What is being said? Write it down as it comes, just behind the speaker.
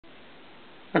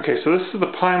Okay, so this is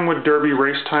the Pinewood Derby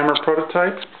race timer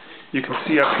prototype. You can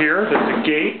see up here there's a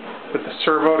gate with the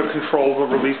servo to control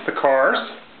the release the cars.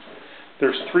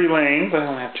 There's 3 lanes. I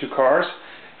only have 2 cars.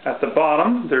 At the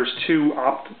bottom there's 3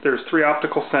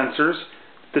 optical sensors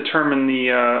that determine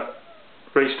the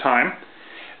race time.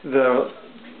 The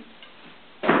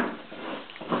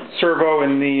servo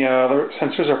and the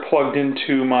sensors are plugged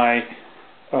into my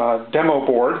demo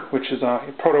board, which is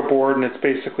a proto board, and it's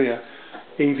basically a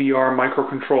AVR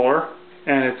microcontroller,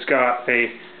 and it's got a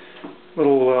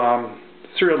little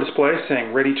serial display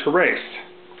saying ready to race.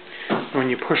 When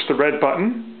you push the red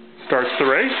button, it starts the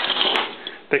race.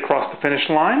 They cross the finish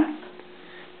line,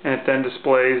 and it then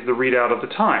displays the readout of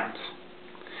the times.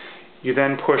 You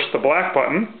then push the black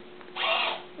button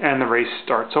and the race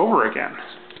starts over again.